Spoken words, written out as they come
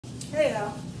Hey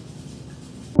y'all.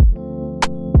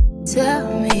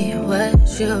 Tell me what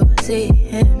you see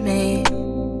in me.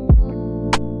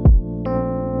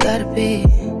 Gotta be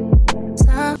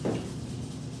some.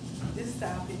 This is the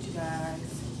outfit, you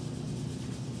guys.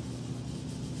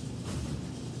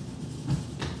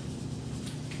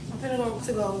 I'm finna go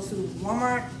to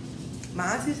Walmart, my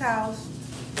auntie's house,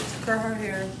 curl her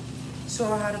hair, show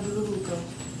her how to do the hookah.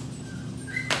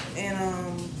 And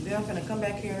then I'm finna come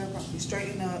back here, probably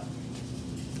straighten up,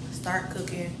 start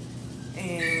cooking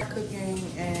and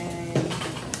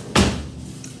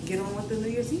get on with the New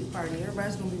Year's Eve party.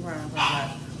 Everybody's gonna be around probably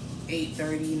like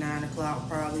 8:30, 9 o'clock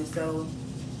probably. So,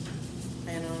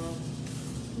 and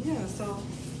yeah, so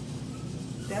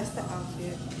that's the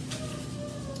outfit.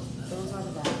 Those are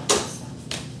the vibes.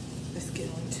 Let's get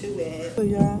on to it. So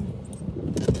y'all,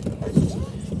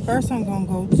 first I'm gonna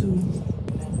go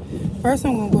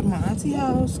to my auntie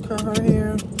house, curl her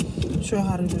hair, show her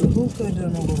how to do the hookah. Then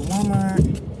I'm gonna go to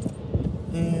Walmart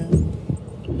and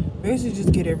basically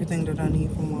just get everything that I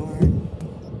need from Walmart.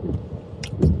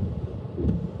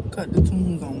 Cut the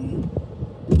tunes on.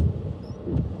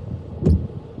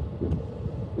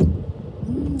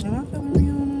 Am I feeling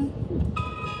Rihanna?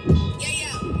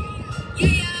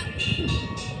 Yeah.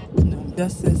 No,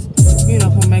 justice. You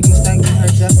know, for making mistakes and her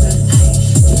justice.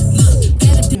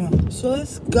 Yeah. So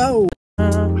let's go.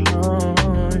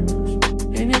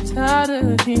 And you're tired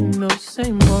of hearing those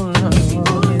same old lines.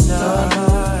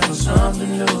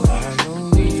 Something new.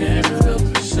 We never felt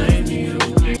the same.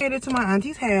 Made it to my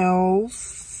auntie's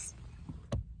house.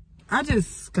 I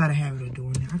just gotta have it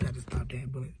doing it. I gotta stop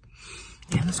that, but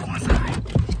yeah, let's go inside.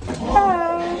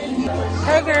 Hi.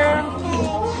 Hey girl.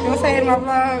 You wanna say hey to my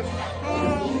vlog?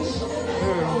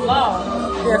 Vlog?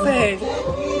 Yeah, say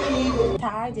hey.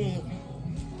 Tired.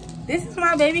 This is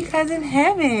my baby cousin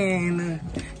Heaven.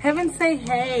 Heaven, say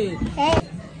hey. Hey.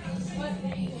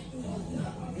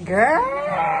 Girl.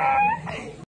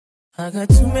 I got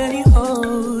too many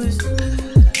hoes,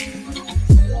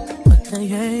 but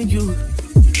they ain't you. You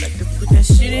like to put that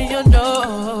shit in your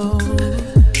nose,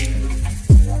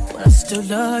 but I still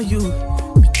love you.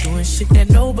 Be doing shit that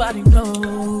nobody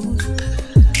knows.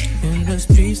 In the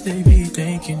streets they be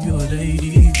thinking you're a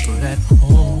lady, but at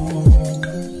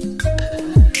home,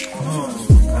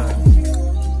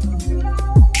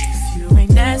 if you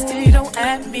ain't nasty, don't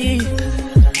at me.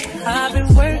 I've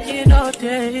been working all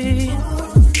day.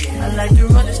 I like to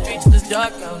run the streets till it's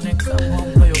dark out and come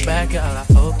home for your back out. I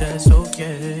hope that's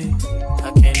okay.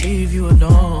 I can't leave you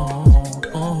alone.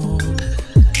 No.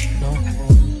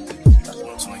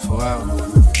 24 hours.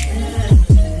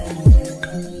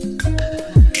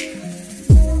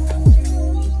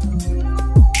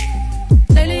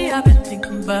 Lately I've been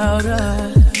thinking about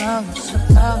us.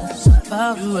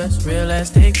 About you as real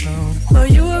as they come. But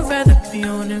you would rather be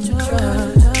on them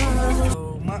drugs.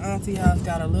 My auntie house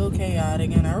got a little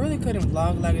chaotic, and I really couldn't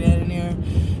vlog like that in there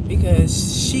because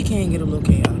she can't get a little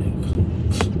chaotic.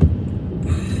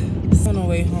 I'm on the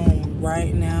way home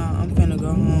right now. I'm finna go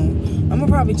home. I'm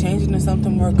gonna probably change it into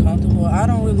something more comfortable. I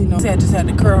don't really know. I just had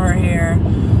to curl her hair.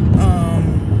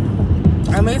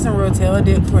 I made some real tail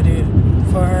dip for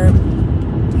her,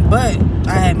 but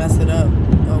I had messed it up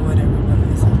or whatever. But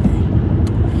it's okay.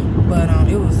 But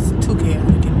it was too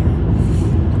chaotic in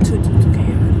there. Too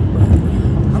chaotic.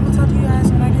 I'm gonna talk to you guys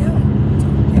when I get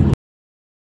home.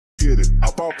 Get it.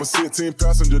 Hop off a 16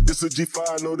 passenger. This a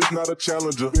G5, no, this not a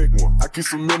Challenger. Big one. I keep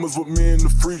some members with me in the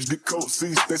fridge. The coat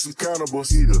seats, they some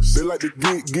cannibals. Eaters. They like to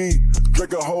geek.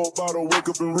 Drink a whole bottle, wake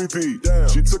up and repeat. Damn.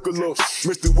 She took a look,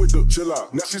 mixed it with the chill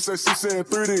out. Now she say she saying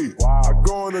 3D. Wow. I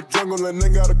go in the jungle and they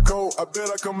got a coat. I bet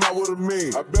I come out with a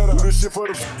mean. I bet I do this shit for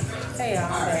the. Hey y'all.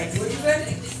 What you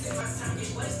say?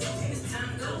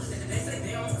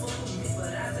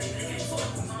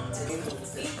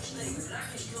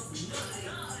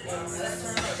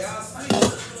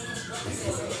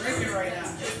 Right now.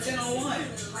 It's 10:01.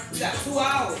 We got 2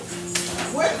 hours.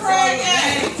 Where Craig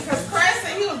at? Because Craig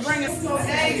said he was bringing some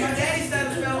daddy. My daddy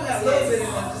said it fell a little bit in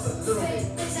there, just a little bit.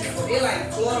 It like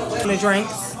blood away. The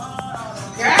drinks.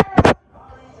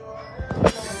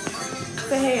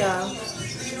 Say hey y'all.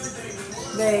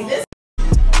 Babe.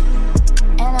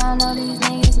 And I know these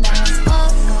niggas not as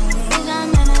fuck. Bitch, I'm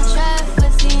in a trap,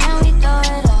 but see, and we throw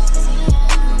it up.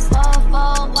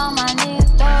 Fall, while my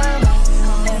niggas throw it up.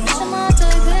 And bitch, I'm on to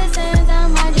good things, I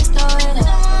might just throw it up.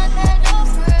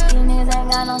 These niggas ain't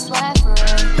got no swag for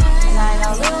real. And I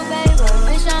know little baby, but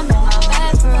bitch, I'm in my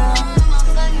bag for real.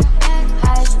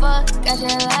 High as fuck, got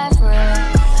your life for real.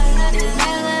 This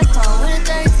nigga left home with a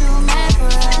 32 man for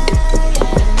real.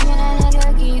 The nigga that nigga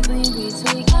keep, we be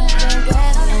tweaking.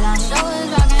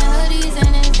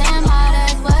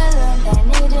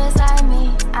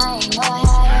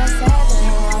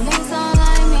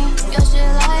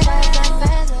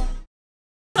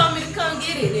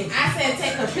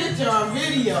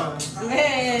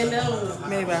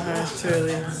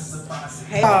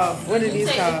 Hey, what are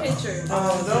these called?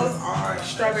 those are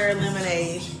strawberry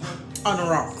lemonade on the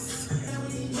rocks.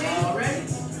 Ready?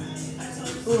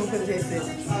 Who gonna put the taste in?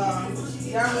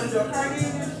 Y'all want to do a card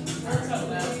game?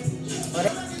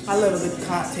 I love a good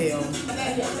cocktail.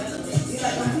 You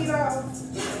like them Tito's?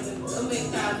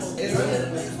 It's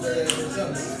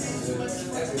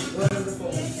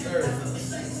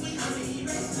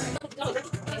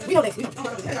We know that.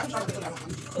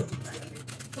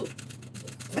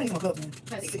 I need more cups, man.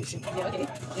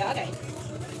 Yeah, okay.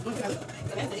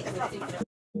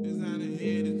 Designer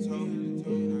head and toe.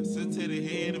 I sit to the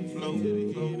head and float.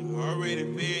 Already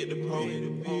fed the pole.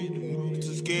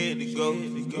 Too scared to go.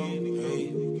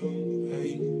 Hey,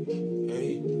 hey,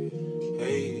 hey,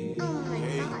 hey,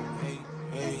 hey,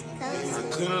 hey. I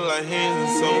couldn't like hands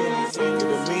and soul. Get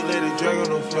the meat, let it drag on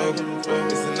the floor.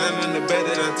 It's a 9 in the bed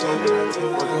that I told.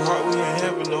 Working hard, we ain't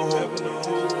having no hope.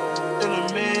 And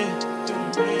a man,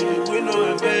 with no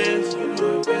advance.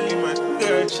 Give my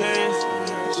girl a chance.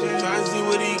 Tryna see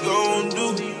what he gon'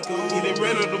 do. He done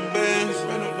ran up them bands.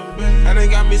 I done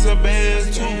got me some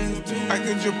bands too. I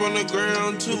can jump on the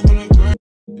ground too.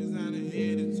 Designer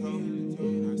head and toe.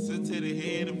 I sit to the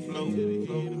head and float.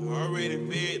 Already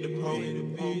fed the pole.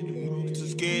 Too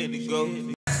scared to go.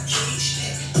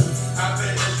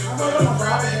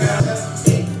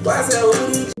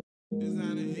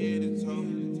 Designer head and toe.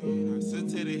 I sit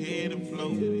to the head and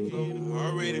float.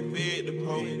 Already fed the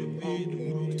pole.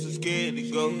 Too scared to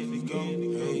go.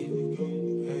 Hey,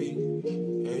 hey,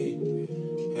 hey,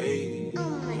 hey,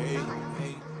 hey,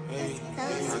 hey.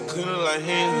 I couldn't like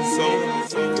hands and soul.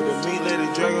 Get the meat, let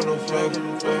it drag on the floor.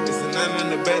 It's a 9 in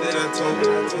the bed that I told.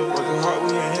 Working hard, we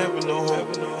ain't having no hope.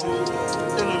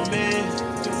 And a man,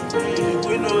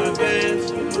 with no advance.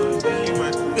 Give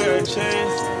my girl a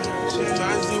chance.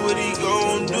 Tryna see what he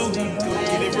gon' do.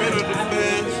 Get it rid of the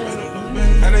bands.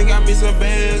 I done got me some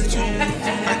bands too.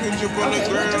 I can jump on the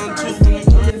ground too.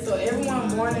 So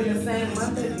everyone born in the same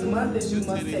month that you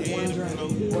must take one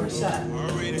drink or a shot.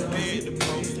 Already fed the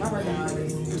post. My birthday already.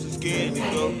 Too scared to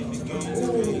go.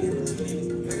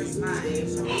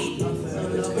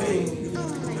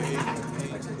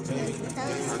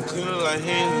 I couldn't like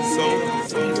hands and soul.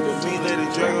 Get the meat, let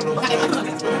it drag on the floor.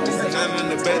 It's a 9 in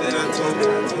the bed that I told.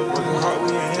 Working hard, we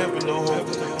ain't having no hope.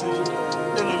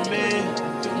 And a man,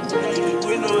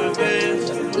 with no advance.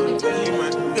 Give my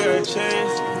girl a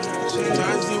chance.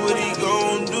 Tryna see what he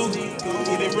gon' do.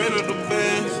 He done ran up them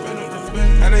bands.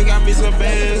 I done got me some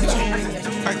bands too.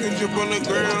 I can jump on the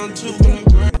ground too.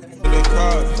 The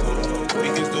car, we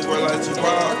can do well like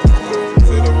Tupac.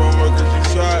 Say the wrong word 'cause you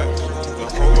shot. The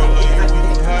whole world love you when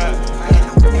you hot.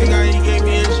 Think how he gave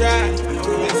me a shot.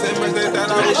 They say much they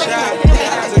thought I was shot.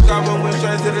 I took off and went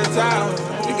straight to the top.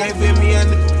 They can't fit me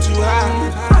under too high.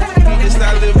 We just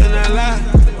start living that life.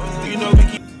 You know we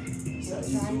keep.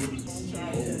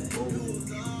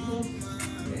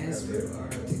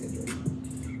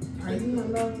 Are you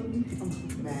in love with me? I'm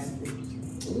mad.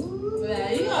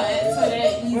 Yeah, you know that, so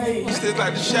that you Still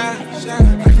like the shot.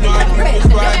 You know I keep this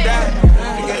before I die.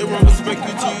 You can't run respect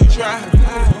you till you try.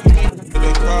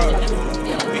 The car,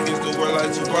 we can do well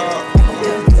like Tupac.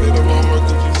 Say the wrong word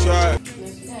 'cause you shot.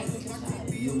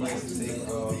 You might take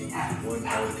one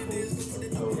hour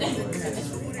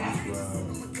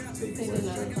take one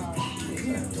drink.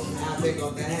 I'll take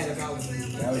off that hat if I was you.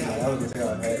 I was gonna say I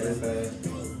had this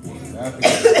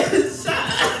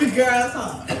Girl,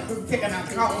 huh? Picking out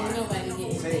the car. nobody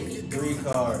getting take 3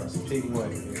 cars, pick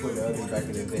one, and put the other back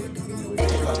in the day.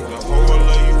 The whole world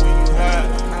love you when you hot.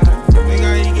 Think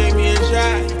how he gave me a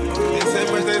shot. They say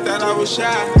much they thought I was shy. I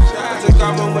took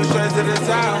off and went straight to the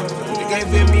top. They can't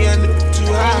fit me under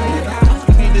too high.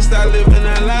 We need to start living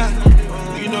that life.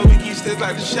 You know we keep sticks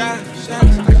like the shot.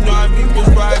 You know I be pushed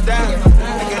before I die.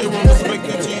 They can't run respect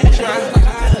you till you try.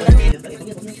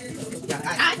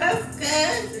 That's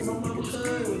good.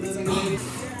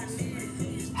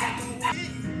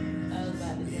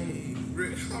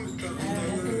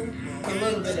 A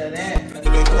little bit of that.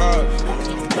 The car,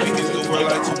 we can do well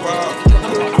like Tupac.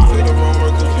 Say the wrong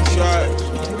word 'cause you shot.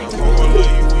 The whole world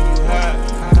love you when you hot.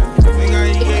 Think how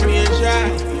he gave me a shot.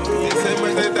 They say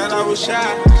much they thought I was shy. I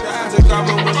took off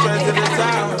and went straight to the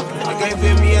top. They can't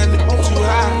fit me under too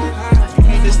high. We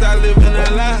need to start living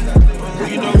that life.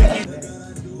 You know we keep.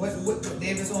 What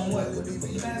Davis on what? What do you put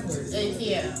your password?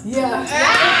 Yeah. Yeah.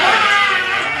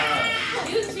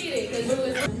 You cheated because you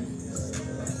was.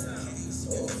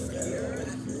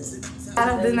 Out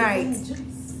of the night.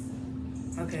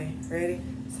 Okay, ready,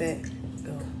 set,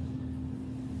 go.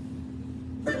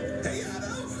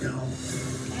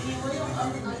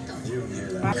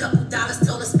 $2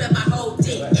 told her spend my whole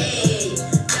dick. Ayy,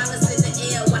 dollars in the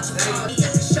air, watch me.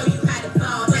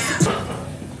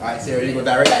 Sarah, you gonna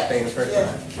direct that thing the first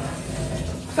time.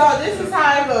 So this is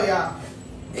how it go, y'all.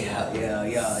 Yeah.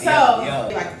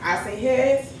 Like I say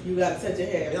head, you gotta touch your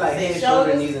head. It's like I say head,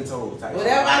 shoulder, knees, and toes. Type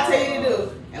whatever I tell you to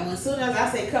do. And as soon as I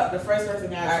say cup, the first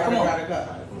person gotta try to grab the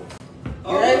cup.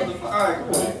 You ready? Alright,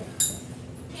 come on.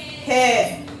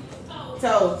 Head,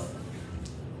 toes,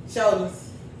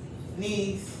 shoulders,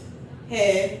 knees,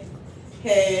 head,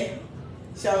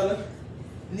 shoulder,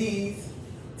 knees,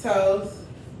 toes,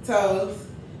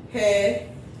 head,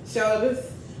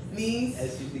 shoulders, knees,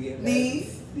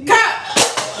 cut!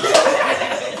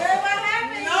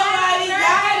 Nobody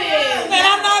got it! Man,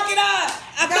 I'm knocking out.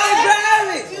 I can't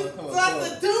grab it.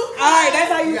 Alright,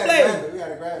 that's how you play. We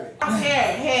gotta grab it.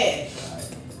 Head,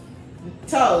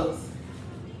 toes,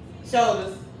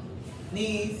 shoulders,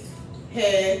 knees,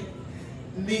 head,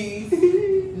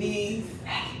 knees,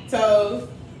 toes,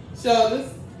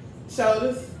 shoulders,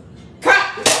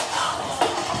 cut!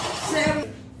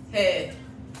 Head,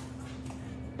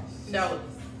 shoulders,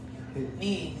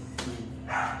 knees,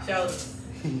 shoulders,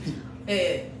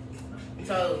 head,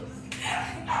 toes,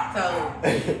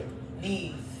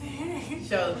 knees,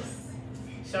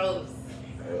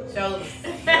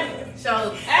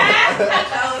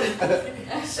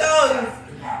 shoulders,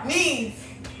 knees,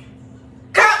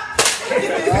 cut!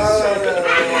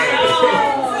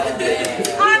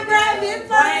 I grabbed it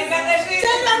first. I ain't got that shit.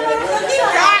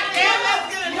 God damn, let's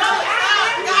get another out.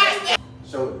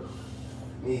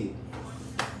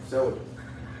 Shoulder,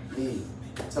 knee,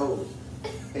 toes,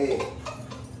 head,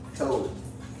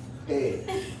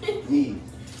 knee,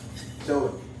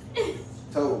 shoulder,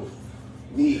 toes,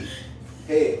 knee,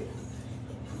 head,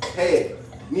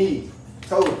 knee,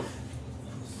 toes,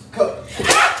 cup.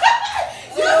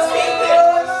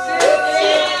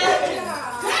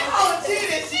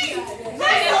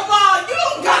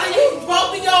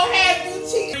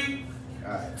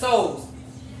 Toes,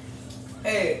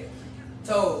 head,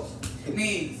 toes,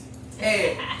 knees,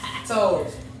 head,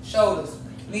 toes, shoulders,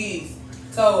 knees,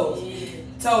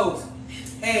 toes,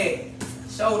 head,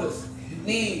 shoulders,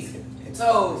 knees,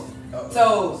 toes,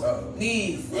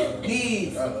 knees,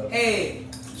 head,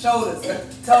 shoulders,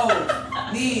 toes,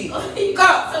 knees, go!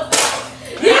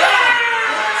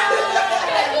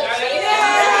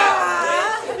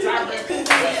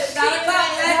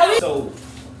 Toes,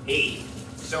 head,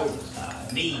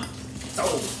 shoulders, knees,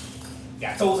 toes.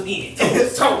 Got toes again.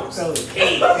 Toes,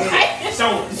 head,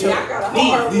 shoulders,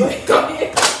 knees, go.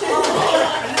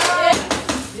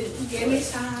 Give me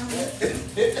time.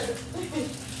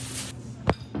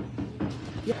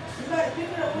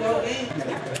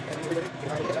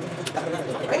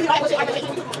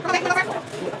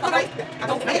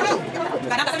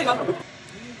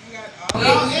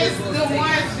 It's the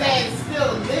ones that's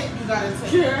still lit you gotta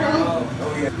take.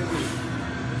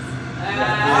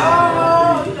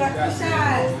 Oh, you got the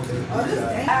shot. Oh, this is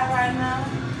bad right now.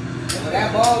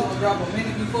 That ball was drop a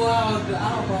minute before our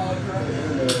ball drop.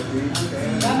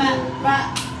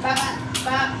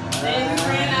 Then we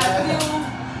ran out of fuel.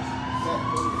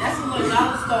 That's a little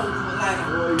dollar store with like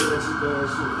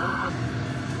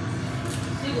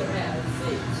She would have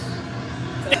 6.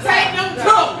 Take them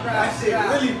two. She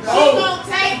gonna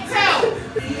take 2.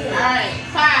 Alright,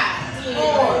 5,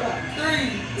 4, 3,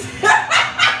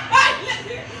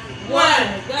 1,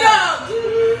 go!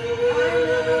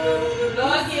 Go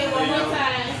again one more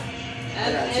time.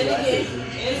 And again.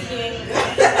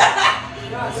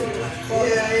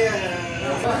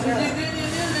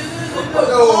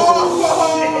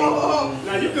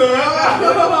 Now you good.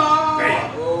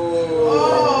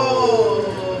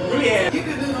 You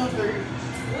can do them 3.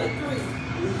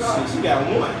 She got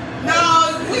 1. No,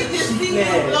 we just see you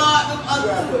blood them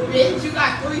other 2, bitch. You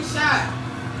got 3 shots.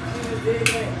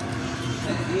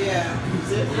 Yeah.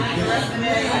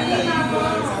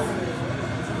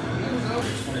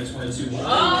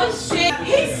 Oh shit.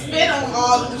 He spit on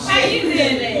all the shit. How you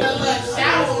did that? The little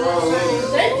shower.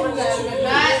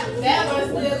 That was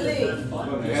still lit. Come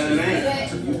on,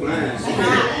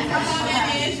 man,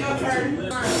 it's your turn.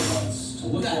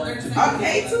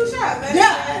 Okay, 2 shots.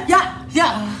 Yeah.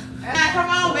 Come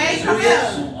on, babe. Come here.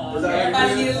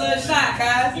 Everybody need a little shot,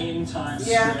 guys.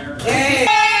 Yeah. Hey.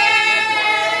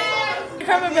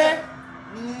 Coming back.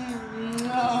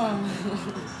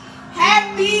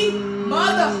 Happy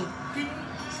mother.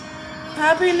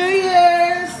 Happy New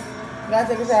Year's. Gotta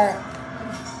take a shot.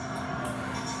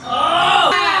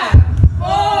 Oh! 5,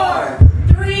 4,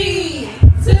 3,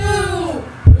 2,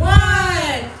 1.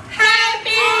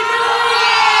 Happy New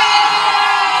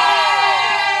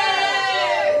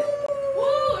Year!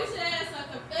 Woo! It should have some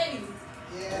confetti.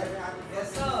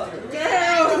 What's up?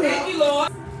 Girl. Thank you, Lord.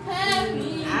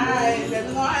 Happy. Alright, let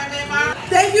me go ahead and make my.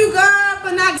 Thank you, you, God,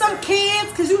 for not some kids,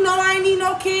 because you know I ain't need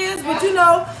no kids. But you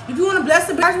know, if you want to bless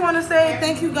the I just want to say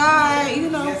thank you, God, you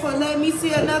know, for letting me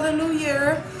see another new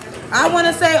year. I want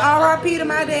to say R.I.P. to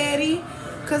my daddy,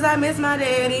 because I miss my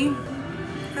daddy.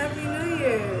 Happy New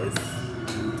Year's.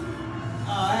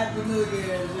 Oh, Happy New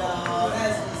Year's, y'all.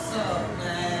 That's what's up,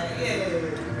 man. Yeah.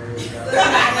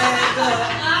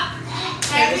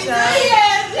 Happy New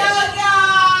Year's, y'all.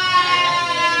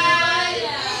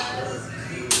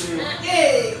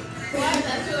 Hey. Well, I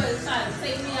thought you was trying to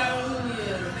take me out on New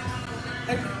Year's.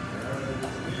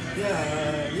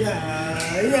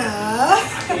 Yeah. I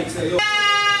can't tell you.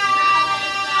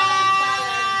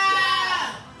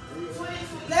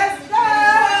 Let's go.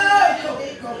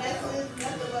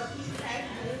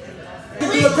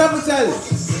 Do a couple challenge.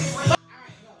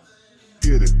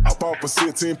 Get it. I bought for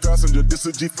 16 passenger. This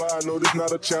a G5, no, this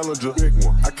not a Challenger. Big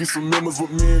one. I keep some members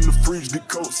with me in the fridge. The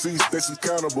coat seats, they some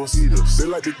cannibals. Eaters. They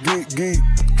like to geek.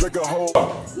 Drink a whole.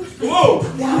 Whoa!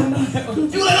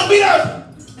 You let them beat us!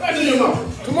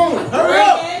 Come on, hurry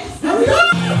up! Hurry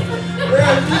up!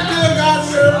 Yeah, you still got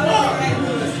to hurry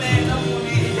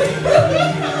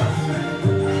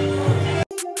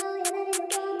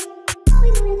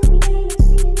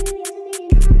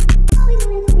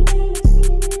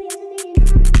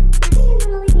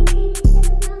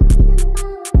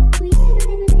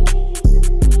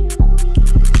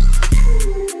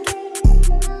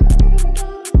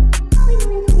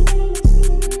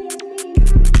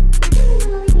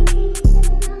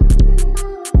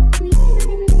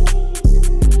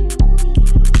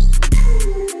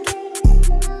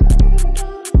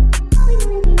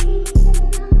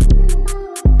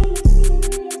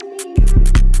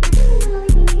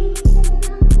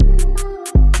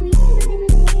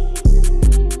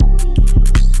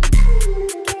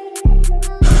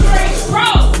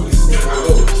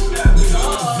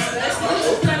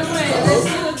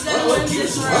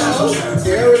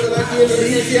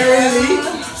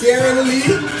Sierra in the lead.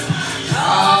 Sierra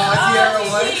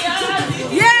won.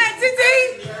 Yeah, Titi.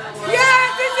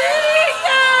 Yeah, Titi.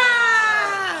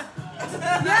 Yeah.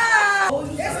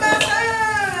 It's my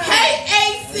turn. Hey,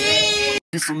 AC.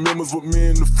 Keep some members with me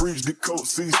in the fridge. The coat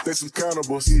seats, they some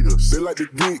cannibals. Eaters. They like to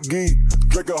geek.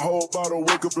 Drink a whole bottle,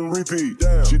 wake up and repeat.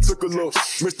 Damn. She took a look,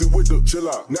 mixed it with the chill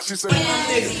out. Now she said,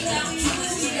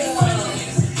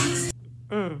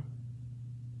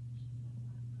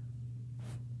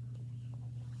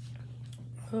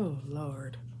 Oh,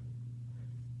 Lord.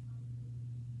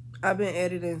 I've been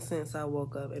editing since I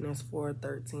woke up, and it's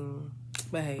 4:13.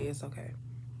 But hey, it's okay.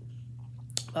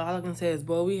 All I can say is,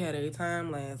 boy, we had a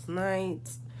time last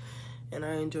night, and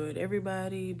I enjoyed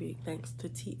everybody. Big thanks to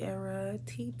Tiara,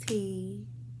 TT,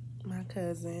 my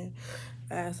cousin.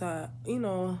 So, you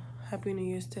know, Happy New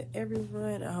Year's to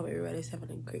everyone. I hope everybody's having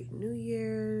a great New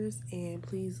Year's. And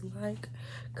please like,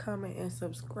 comment, and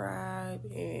subscribe.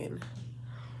 And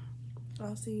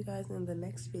I'll see you guys in the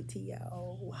next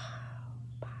video.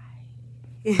 Bye.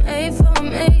 Patience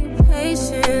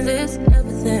is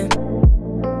everything.